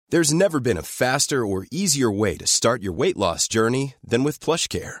There's never been a faster or easier way to start your weight loss journey than with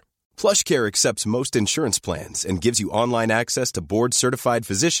PlushCare. PlushCare accepts most insurance plans and gives you online access to board-certified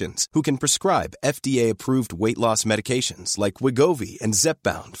physicians who can prescribe FDA-approved weight loss medications like Wegovy and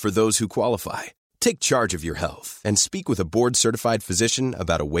Zepbound for those who qualify. Take charge of your health and speak with a board-certified physician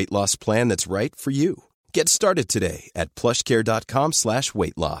about a weight loss plan that's right for you. Get started today at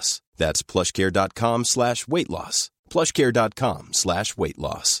plushcare.com/weight loss. That's plushcare.com/weight loss. plushcare.com/weight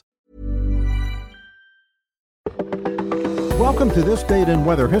loss. Welcome to This Date in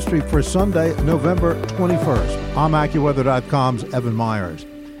Weather History for Sunday, November 21st. I'm AccuWeather.com's Evan Myers.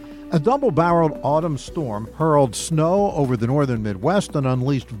 A double-barreled autumn storm hurled snow over the northern Midwest and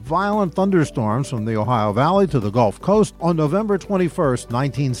unleashed violent thunderstorms from the Ohio Valley to the Gulf Coast on November 21st,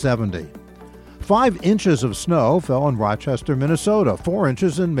 1970. 5 inches of snow fell in Rochester, Minnesota, 4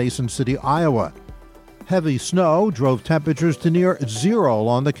 inches in Mason City, Iowa. Heavy snow drove temperatures to near zero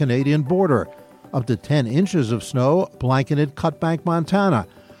along the Canadian border. Up to 10 inches of snow blanketed Cutbank, Montana,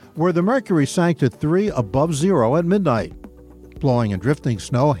 where the mercury sank to 3 above zero at midnight. Blowing and drifting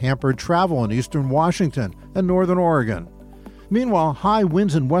snow hampered travel in eastern Washington and northern Oregon. Meanwhile, high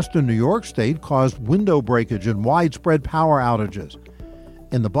winds in western New York State caused window breakage and widespread power outages.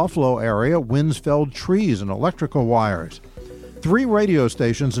 In the Buffalo area, winds felled trees and electrical wires. 3 radio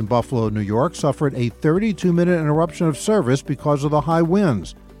stations in Buffalo, New York suffered a 32-minute interruption of service because of the high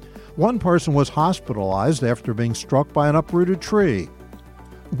winds. 1 person was hospitalized after being struck by an uprooted tree.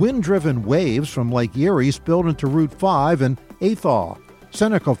 Wind-driven waves from Lake Erie spilled into Route 5 in Athol.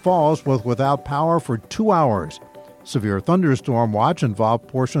 Seneca Falls was without power for 2 hours. Severe thunderstorm watch involved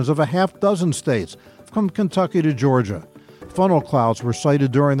portions of a half-dozen states, from Kentucky to Georgia. Funnel clouds were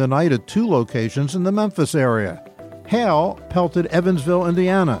sighted during the night at 2 locations in the Memphis area. Hail pelted Evansville,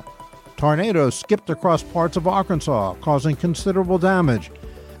 Indiana. Tornadoes skipped across parts of Arkansas, causing considerable damage.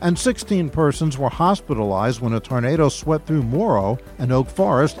 And 16 persons were hospitalized when a tornado swept through Morrow and Oak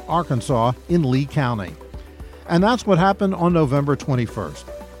Forest, Arkansas, in Lee County. And that's what happened on November 21st.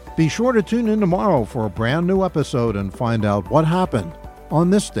 Be sure to tune in tomorrow for a brand new episode and find out what happened on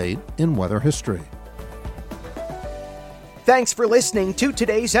this date in weather history. Thanks for listening to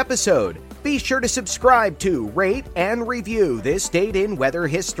today's episode. Be sure to subscribe to, rate, and review This Date in Weather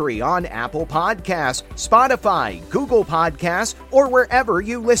History on Apple Podcasts, Spotify, Google Podcasts, or wherever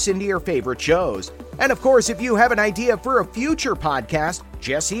you listen to your favorite shows. And of course, if you have an idea for a future podcast,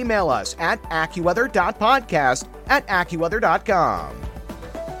 just email us at AccuWeather.podcast@AccuWeather.com.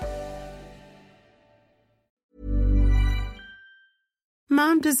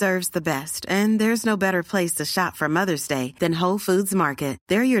 Mom deserves the best, and there's no better place to shop for Mother's Day than Whole Foods Market.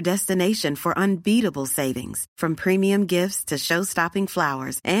 They're your destination for unbeatable savings, from premium gifts to show-stopping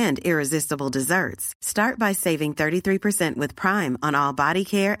flowers and irresistible desserts. Start by saving 33% with Prime on all body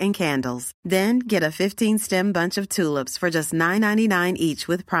care and candles. Then get a 15-stem bunch of tulips for just $9.99 each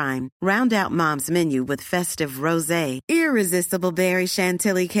with Prime. Round out Mom's menu with festive rosé, irresistible berry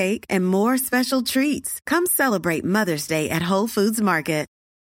chantilly cake, and more special treats. Come celebrate Mother's Day at Whole Foods Market.